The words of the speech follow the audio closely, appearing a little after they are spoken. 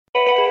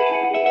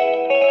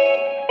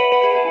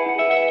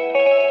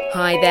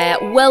Hi there,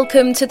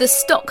 welcome to the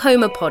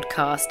Stockholmer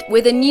podcast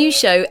with a new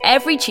show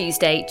every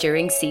Tuesday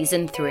during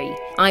season 3.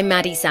 I'm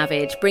Maddie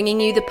Savage,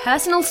 bringing you the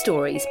personal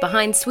stories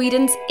behind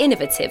Sweden's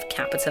innovative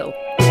capital.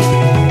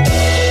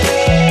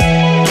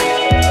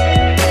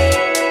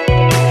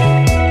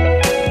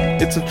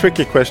 It's a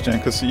tricky question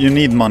because you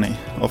need money,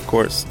 of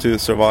course, to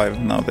survive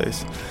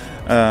nowadays.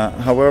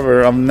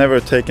 However, I've never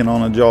taken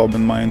on a job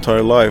in my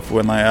entire life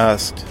when I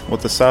asked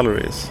what the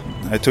salary is.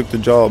 I took the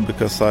job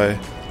because I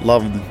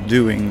loved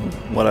doing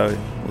what I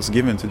was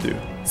given to do.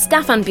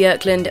 Staffan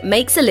Björklund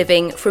makes a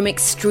living from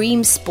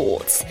extreme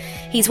sports.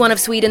 He's one of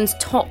Sweden's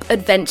top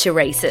adventure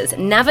racers,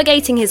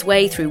 navigating his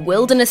way through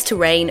wilderness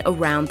terrain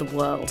around the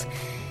world.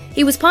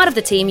 He was part of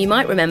the team you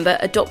might remember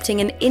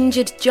adopting an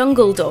injured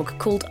jungle dog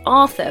called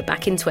Arthur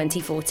back in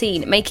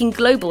 2014, making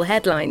global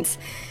headlines.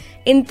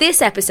 In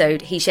this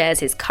episode, he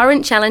shares his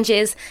current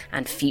challenges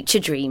and future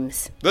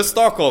dreams. The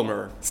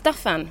Stockholmer.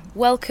 Staffan,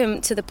 welcome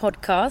to the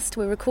podcast.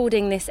 We're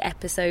recording this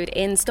episode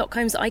in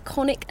Stockholm's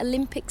iconic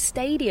Olympic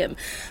Stadium,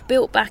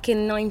 built back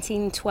in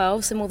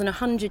 1912, so more than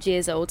 100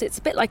 years old. It's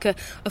a bit like a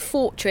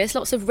fortress,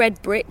 lots of red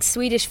bricks,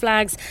 Swedish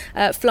flags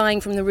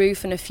flying from the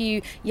roof, and a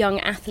few young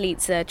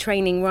athletes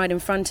training right in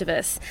front of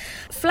us.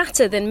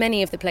 Flatter than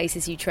many of the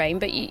places you train,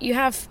 but you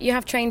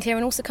have trained here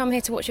and also come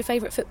here to watch your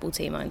favourite football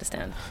team, I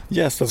understand.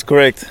 Yes, that's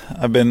correct.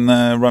 I've been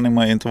running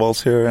my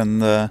intervals here,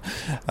 and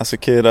as a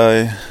kid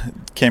I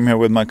came here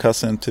with my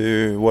cousin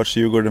to watch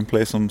Djurgården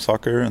play some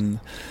soccer, and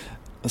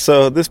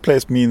so this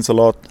place means a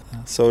lot.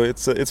 So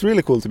it's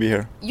really cool to be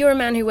here. You're a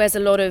man who wears a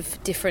lot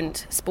of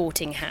different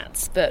sporting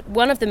hats, but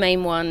one of the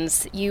main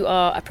ones, you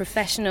are a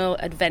professional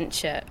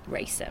adventure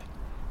racer.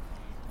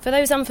 For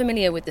those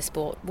unfamiliar with the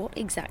sport, what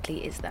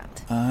exactly is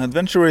that?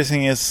 Adventure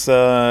racing is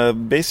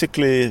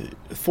basically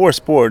 4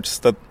 sports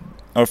that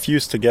are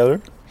fused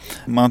together: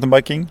 mountain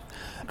biking,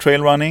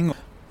 trail running,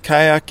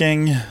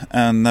 kayaking,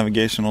 and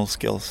navigational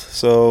skills.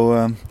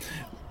 So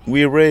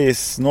we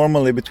race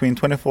normally between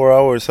 24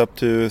 hours up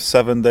to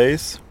 7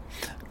 days.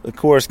 The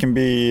course can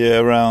be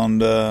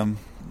around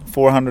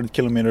 400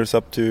 kilometers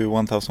up to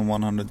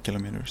 1,100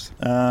 kilometers.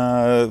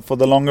 For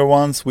the longer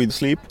ones, we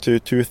sleep to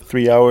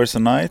 2-3 hours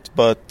a night,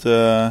 but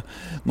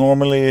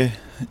normally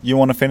you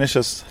want to finish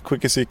as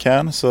quick as you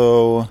can,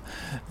 so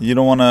you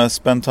don't want to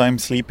spend time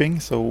sleeping,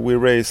 so we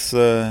race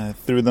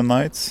through the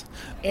nights.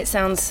 It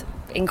sounds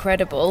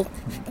incredible,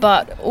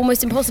 but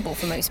almost impossible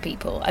for most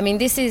people. I mean,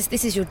 this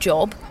is your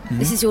job,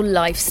 This is your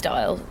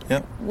lifestyle.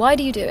 Yep. Why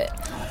do you do it?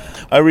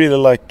 I really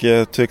like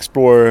to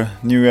explore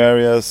new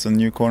areas and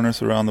new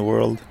corners around the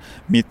world,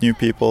 meet new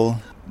people.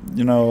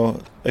 You know,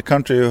 a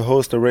country who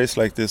hosts a race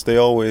like this, they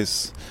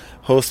always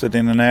host it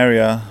in an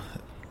area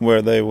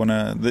where they want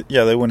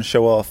to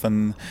show off,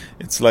 and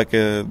it's like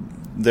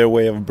their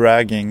way of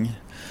bragging.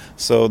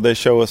 So they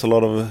show us a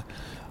lot of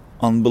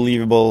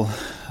unbelievable,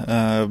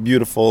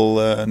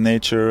 beautiful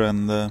nature,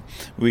 and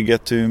we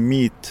get to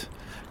meet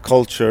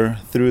culture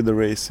through the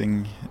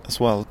racing as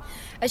well.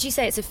 As you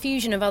say, it's a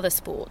fusion of other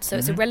sports, so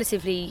it's a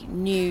relatively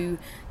new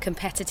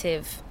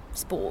competitive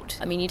sport.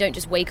 I mean, you don't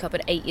just wake up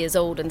at 8 years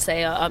old and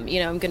say, I'm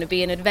going to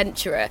be an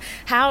adventurer.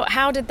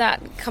 How did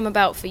that come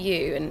about for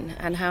you,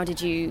 and how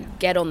did you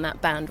get on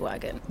that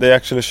bandwagon? They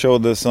actually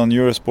showed this on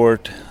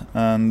Eurosport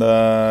and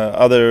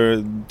other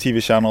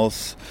TV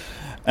channels,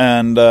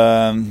 and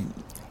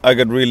I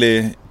got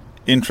really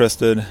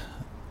interested,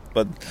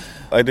 but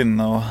I didn't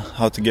know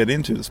how to get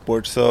into the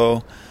sport.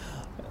 So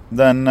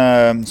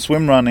then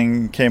swim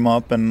running came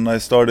up, and I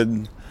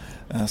started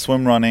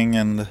swim running,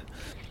 and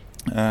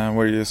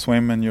where you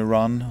swim and you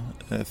run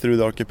through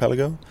the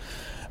archipelago.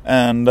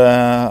 And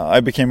I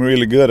became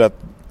really good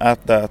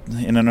at that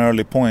in an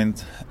early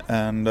point.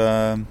 And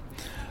a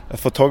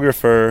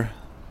photographer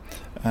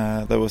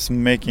that was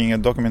making a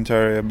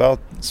documentary about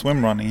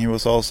swim running, he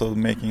was also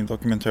making a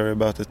documentary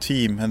about a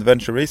team,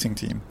 adventure racing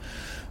team.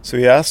 So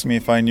he asked me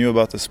if I knew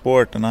about the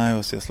sport, and I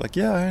was just like,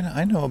 yeah,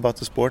 I know about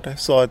the sport. I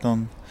saw it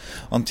on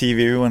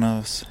TV when I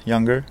was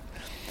younger.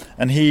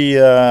 And he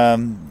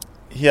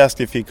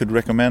asked if he could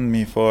recommend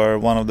me for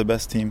one of the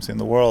best teams in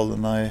the world,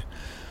 and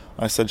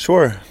I said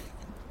sure.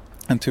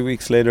 And 2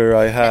 weeks later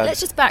I had...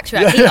 Let's just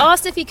backtrack. Yeah. He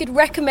asked if he could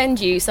recommend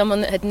you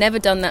someone that had never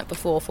done that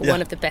before for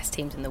one of the best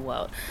teams in the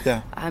world.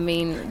 Yeah. I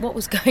mean, what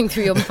was going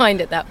through your mind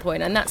at that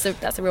point? And that's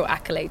a real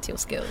accolade to your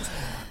skills.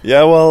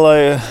 Yeah, well,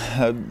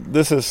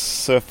 this is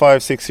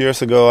 5-6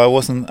 years ago. I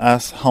wasn't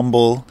as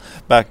humble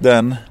back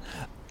then.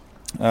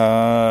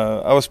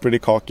 I was pretty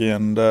cocky,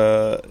 and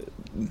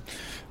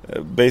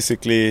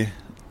basically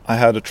I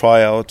had a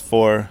tryout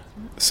for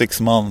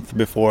 6 months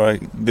before I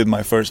did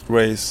my first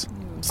race.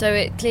 So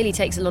it clearly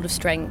takes a lot of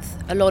strength,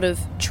 a lot of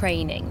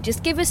training.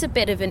 Just give us a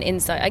bit of an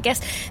insight. I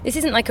guess this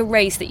isn't like a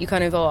race that you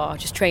kind of, I'll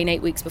just train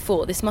 8 weeks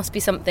before. This must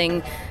be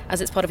something, as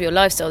it's part of your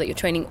lifestyle, that you're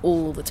training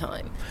all the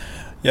time.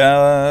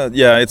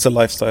 Yeah, it's a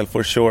lifestyle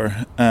for sure.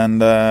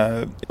 And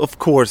of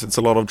course it's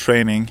a lot of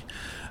training.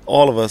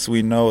 All of us,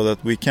 we know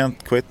that we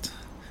can't quit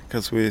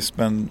because we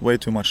spend way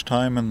too much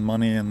time and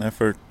money and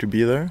effort to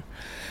be there.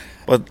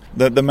 But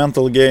the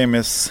mental game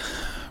is,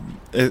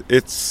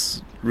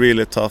 it's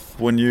really tough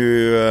when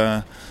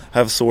you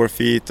have sore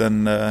feet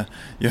and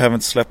you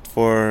haven't slept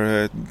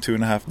for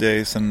 2.5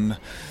 days and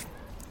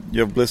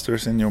you have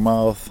blisters in your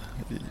mouth.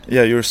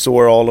 Yeah, you're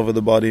sore all over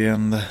the body,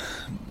 and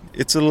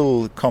it's a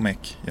little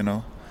comic, you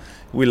know.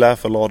 We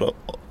laugh a lot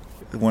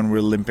when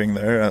we're limping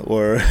there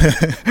or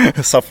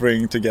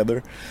suffering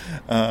together.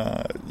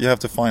 You have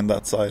to find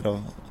that side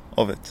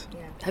of it. Yeah.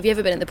 Have you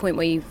ever been at the point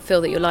where you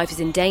feel that your life is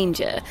in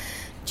danger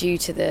due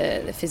to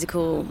the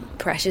physical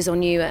pressures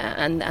on you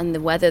and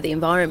the weather, the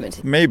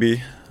environment?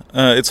 Maybe.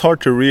 It's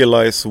hard to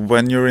realize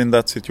when you're in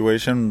that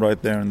situation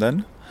right there and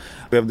then.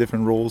 We have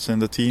different roles in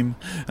the team,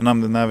 and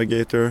I'm the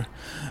navigator.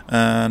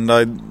 And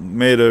I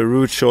made a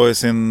route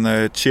choice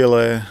in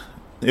Chile.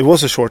 It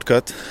was a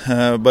shortcut,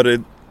 but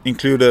it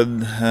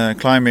included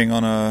climbing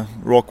on a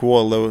rock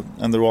wall,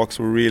 and the rocks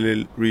were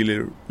really,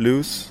 really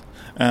loose.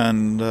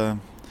 And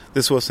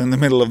this was in the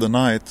middle of the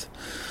night.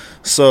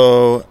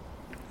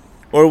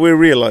 We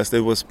realized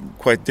it was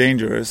quite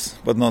dangerous,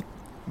 but not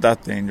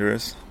that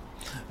dangerous.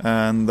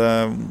 And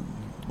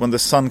when the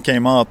sun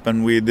came up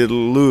and we did a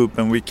loop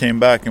and we came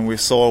back and we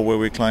saw where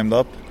we climbed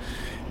up,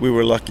 we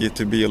were lucky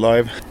to be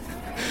alive.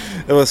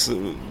 It was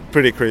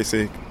pretty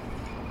crazy.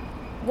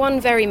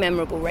 One very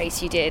memorable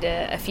race you did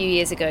a few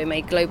years ago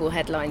made global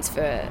headlines for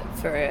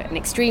an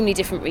extremely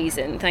different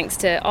reason, thanks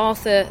to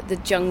Arthur the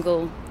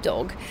Jungle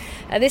Dog.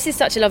 This is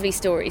such a lovely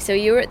story. So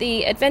you were at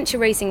the Adventure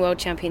Racing World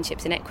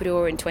Championships in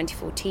Ecuador in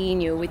 2014.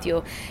 You were with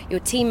your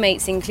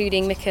teammates,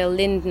 including Mikael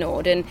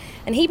Lindnord,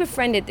 and he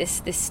befriended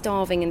this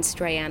starving and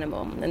stray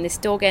animal. And this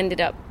dog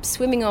ended up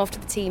swimming after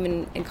the team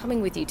and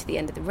coming with you to the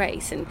end of the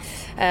race.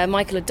 And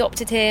Michael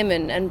adopted him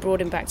and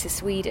brought him back to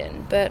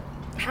Sweden. But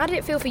how did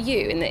it feel for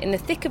you in the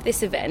thick of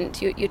this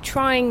event? You're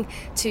trying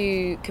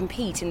to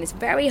compete in this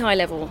very high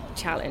level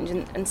challenge,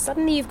 and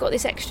suddenly you've got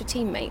this extra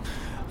teammate.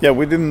 Yeah,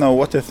 we didn't know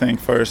what to think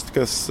first,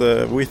 because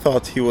we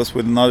thought he was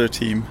with another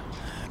team.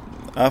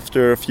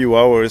 After a few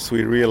hours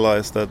we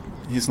realized that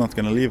he's not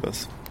going to leave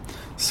us.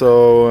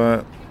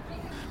 So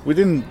we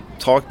didn't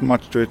talk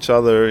much to each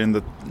other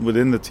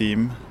within the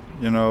team.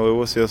 You know, it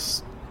was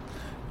just,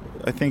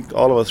 I think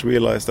all of us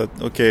realized that,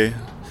 okay,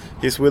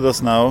 he's with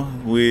us now,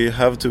 we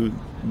have to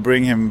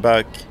bring him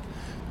back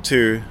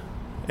to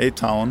a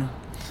town,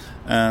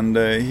 and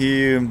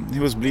he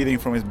was bleeding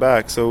from his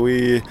back, so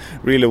we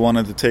really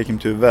wanted to take him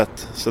to a vet.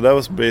 So that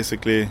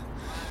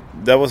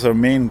was our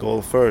main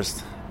goal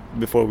first,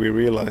 before we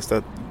realized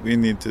that we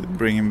need to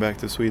bring him back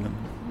to Sweden.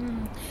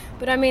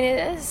 But I mean,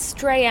 a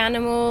stray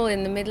animal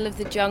in the middle of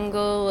the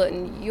jungle,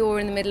 and you're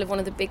in the middle of one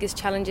of the biggest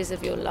challenges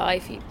of your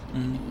life.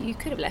 You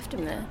could have left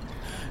him there.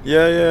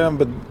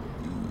 But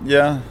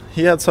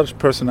he had such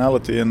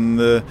personality,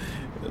 and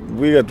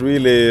we got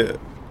really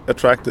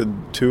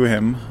attracted to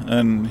him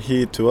and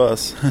he to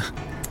us.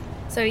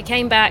 So he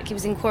came back, he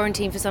was in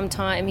quarantine for some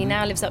time, he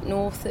now lives up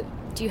north.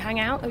 Do you hang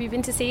out? Have you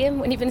been to see him?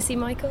 When you've been to see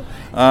Michael?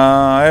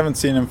 I haven't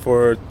seen him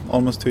for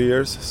almost 2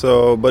 years,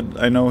 but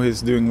I know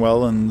he's doing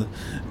well, and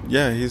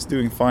he's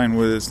doing fine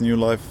with his new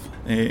life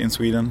in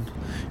Sweden.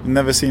 He's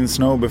never seen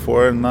snow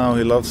before, and now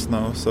he loves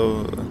snow,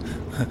 so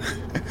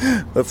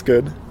that's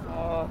good.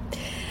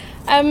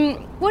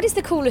 What is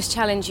the coolest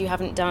challenge you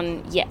haven't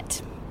done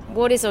yet?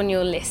 What is on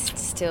your list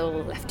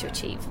still left to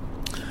achieve?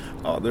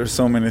 Oh, there's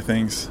so many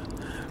things.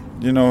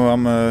 You know,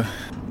 I'm a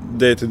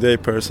day-to-day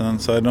person,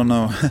 so I don't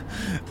know.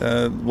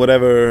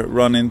 Whatever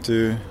run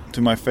into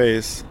my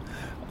face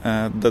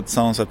that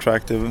sounds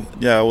attractive,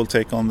 I will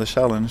take on the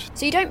challenge.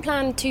 So you don't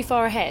plan too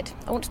far ahead.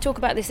 I want to talk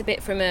about this a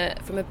bit from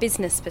a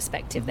business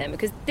perspective then,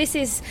 because this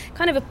is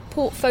kind of a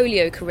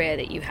portfolio career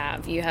that you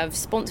have. You have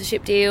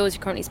sponsorship deals,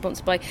 you're currently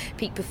sponsored by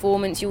Peak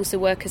Performance, you also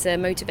work as a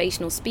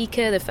motivational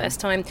speaker. The first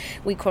time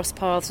we crossed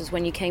paths was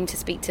when you came to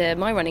speak to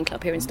my running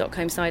club here in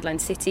Stockholm Sideline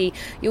City.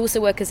 You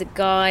also work as a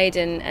guide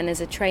and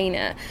as a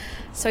trainer.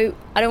 So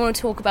I don't want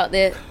to talk about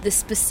the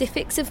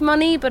specifics of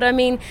money, but I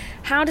mean,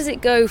 how does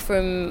it go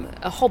from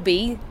a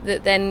hobby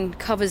that then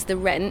covers the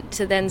rent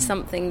to then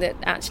something that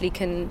actually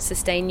can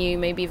sustain you,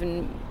 maybe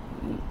even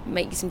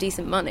make you some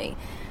decent money?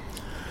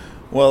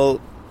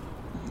 Well,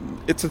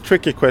 it's a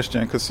tricky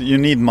question, because you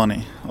need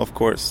money, of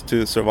course,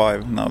 to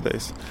survive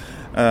nowadays.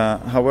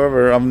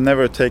 However, I've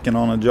never taken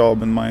on a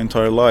job in my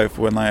entire life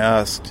when I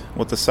asked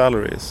what the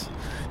salary is.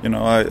 You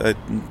know,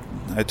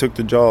 I took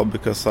the job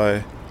because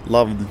I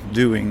loved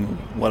doing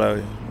what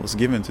I was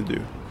given to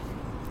do.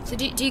 So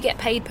do you get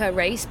paid per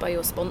race by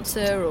your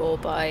sponsor, or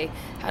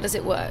how does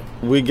it work?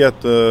 We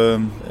get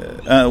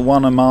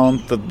one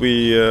amount that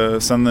we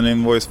send an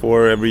invoice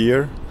for every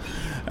year,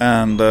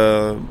 and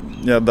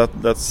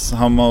that's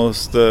how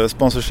most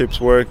sponsorships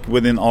work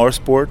within our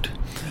sport.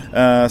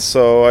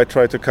 So I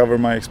try to cover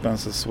my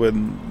expenses with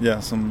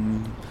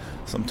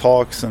some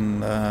talks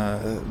and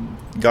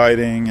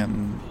guiding,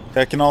 and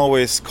I can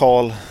always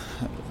call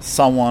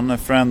someone, a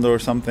friend or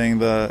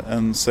something,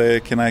 and say,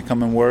 can I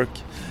come and work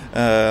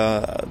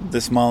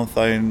this month?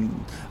 I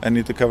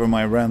need to cover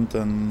my rent,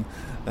 and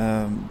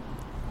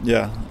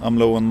I'm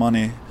low on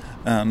money,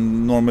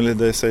 and normally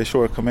they say,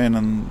 sure, come in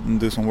and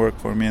do some work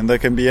for me, and that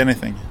can be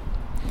anything.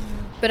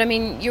 But I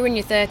mean, you're in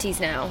your 30s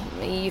now.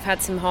 You've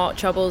had some heart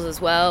troubles as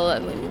well.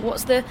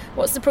 What's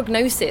the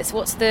prognosis?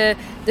 What's the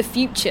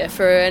future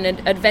for an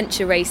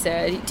adventure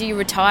racer? Do you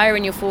retire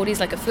in your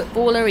 40s like a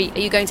footballer? Are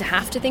you going to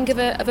have to think of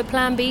a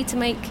plan B to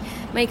make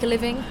a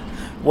living?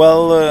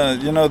 Well,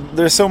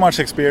 there's so much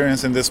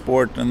experience in this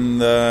sport, and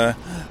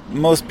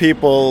most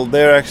people,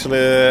 they're actually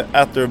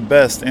at their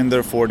best in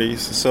their 40s.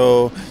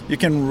 So you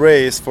can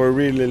race for a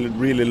really,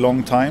 really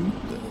long time.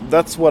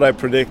 That's what I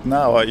predict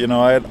now. I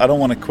don't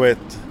want to quit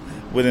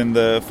within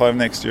the 5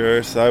 next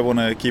years. I want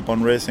to keep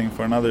on racing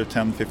for another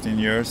 10, 15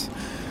 years.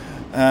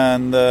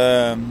 And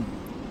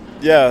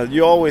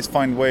you always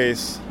find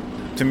ways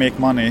to make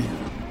money.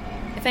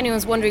 If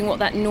anyone's wondering what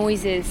that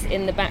noise is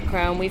in the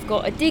background, we've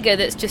got a digger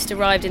that's just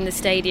arrived in the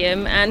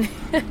stadium and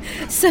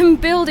some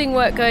building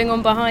work going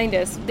on behind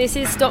us. This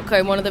is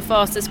Stockholm, one of the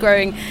fastest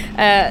growing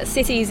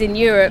cities in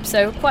Europe,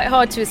 so quite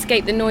hard to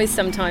escape the noise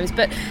sometimes.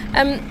 But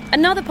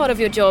another part of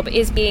your job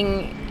is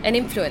being an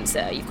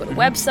influencer. You've got a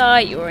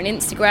website, you're on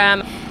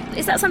Instagram.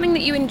 Is that something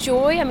that you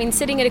enjoy? I mean,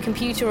 sitting at a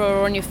computer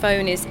or on your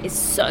phone is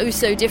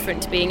so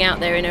different to being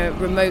out there in a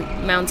remote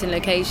mountain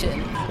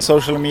location.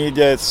 Social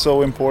media is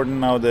so important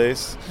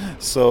nowadays,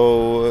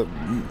 so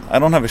I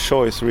don't have a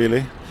choice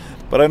really,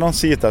 but I don't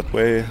see it that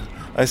way.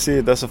 I see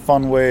it as a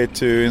fun way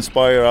to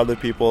inspire other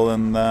people,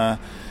 and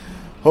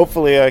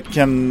hopefully I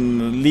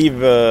can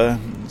leave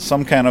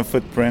some kind of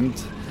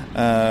footprint,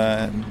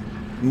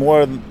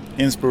 more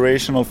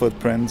inspirational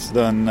footprints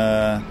than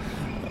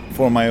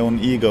for my own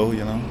ego,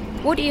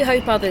 What do you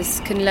hope others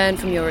can learn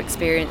from your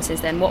experiences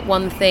then? What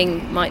one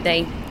thing might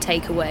they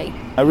take away?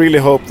 I really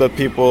hope that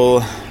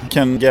people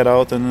can get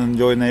out and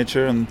enjoy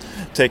nature and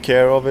take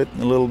care of it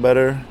a little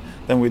better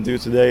than we do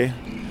today.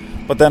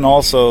 But then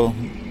also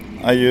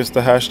I use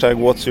the hashtag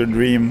What's Your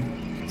Dream?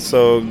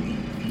 So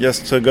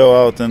just to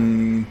go out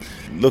and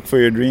look for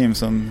your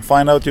dreams and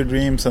find out your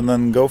dreams and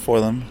then go for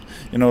them.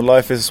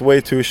 Life is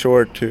way too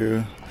short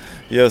to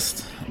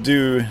just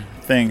do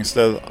things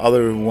that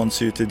other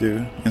wants you to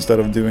do instead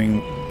of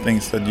doing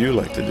things that you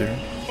like to do.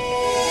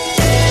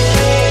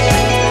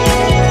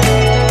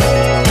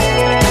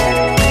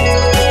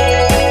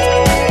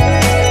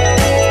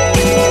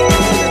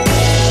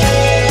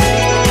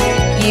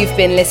 You've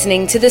been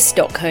listening to The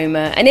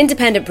Stockholmer, an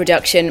independent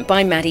production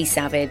by Maddie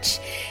Savage.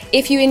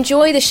 If you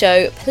enjoy the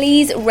show,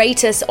 please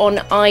rate us on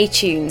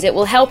iTunes. It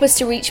will help us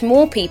to reach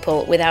more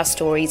people with our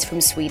stories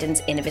from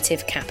Sweden's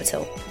innovative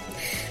capital.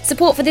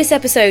 Support for this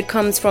episode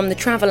comes from the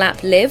travel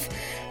app Live.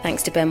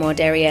 Thanks to Benoit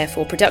Derrière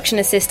for production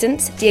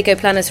assistance, Diego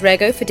Planas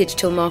Rego for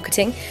digital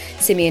marketing,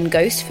 Simeon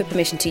Ghost for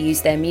permission to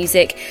use their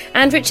music,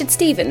 and Richard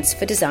Stevens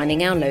for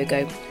designing our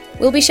logo.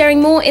 We'll be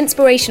sharing more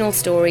inspirational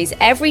stories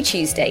every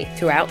Tuesday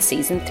throughout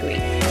Season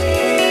 3.